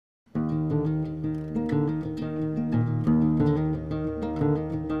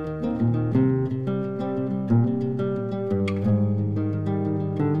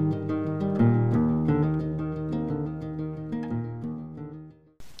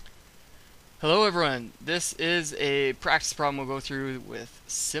Hello everyone, this is a practice problem we'll go through with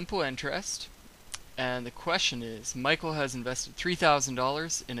simple interest. And the question is, Michael has invested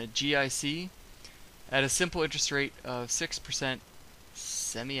 $3,000 in a GIC at a simple interest rate of 6%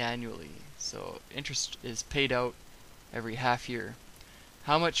 semi-annually. So interest is paid out every half year.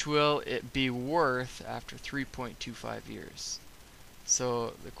 How much will it be worth after 3.25 years?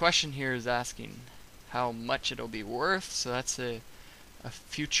 So the question here is asking how much it'll be worth. So that's a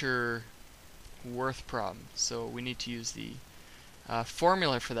future worth problem. So we need to use the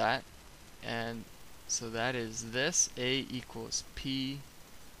formula for that, and so that is this: A equals P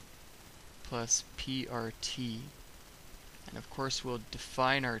plus PRT, and of course we'll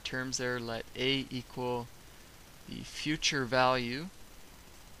define our terms there. Let A equal the future value,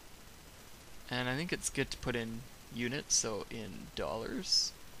 and I think it's good to put in units, so in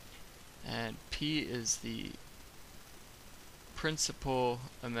dollars, and P is the principal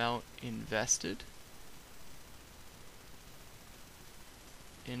amount invested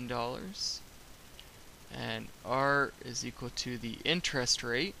in dollars, and R is equal to the interest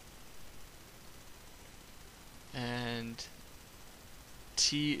rate, and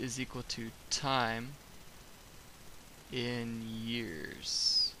T is equal to time in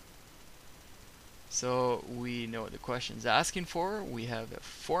years. So we know what the question is asking for. We have a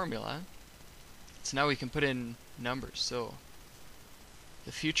formula, so now we can put in numbers. So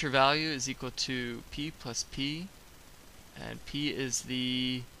the future value is equal to P plus P, and P is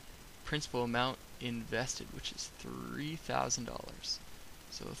the principal amount invested, which is $3,000.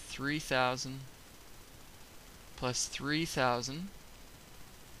 So 3,000 plus 3,000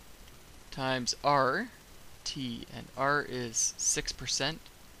 times R, T, and R is 6%,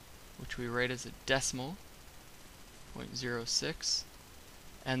 which we write as a decimal, 0.06,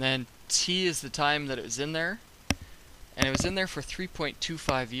 and then T is the time that it was in there, and it was in there for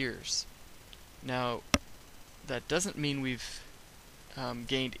 3.25 years. Now, that doesn't mean we've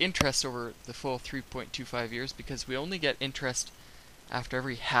gained interest over the full 3.25 years, because we only get interest after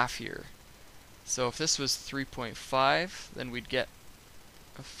every half year. So if this was 3.5, then we'd get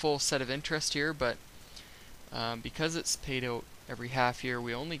a full set of interest here, but because it's paid out every half year,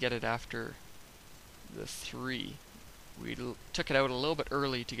 we only get it after the 3. We took it out a little bit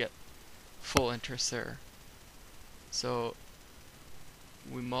early to get full interest there. So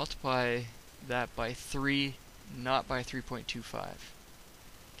we multiply that by 3, not by 3.25.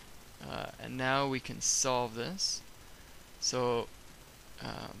 And now we can solve this. So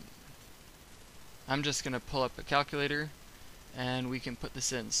I'm just going to pull up a calculator and we can put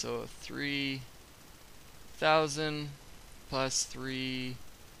this in. So 3,000 plus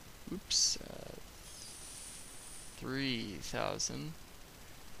 3,000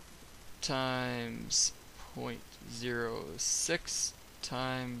 times 0.06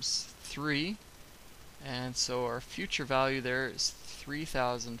 times 3, and so our future value there is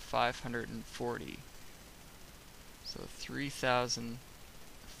 3,540. So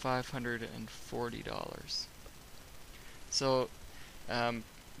 $3,540. So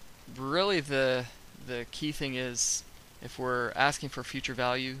really the key thing is, if we're asking for future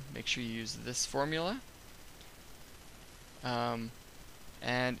value, make sure you use this formula.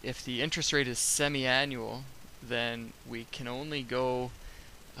 And if the interest rate is semi-annual, then we can only go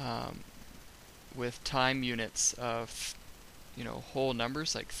with time units of whole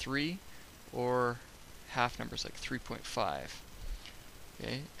numbers like 3, or half numbers like 3.5.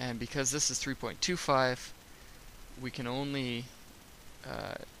 Okay, and because this is 3.25, we can only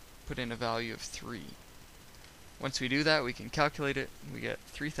put in a value of 3. Once we do that, we can calculate it, and we get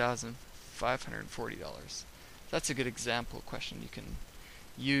 $3,540. That's a good example question you can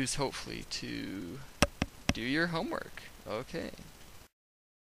use, hopefully, to do your homework. Okay.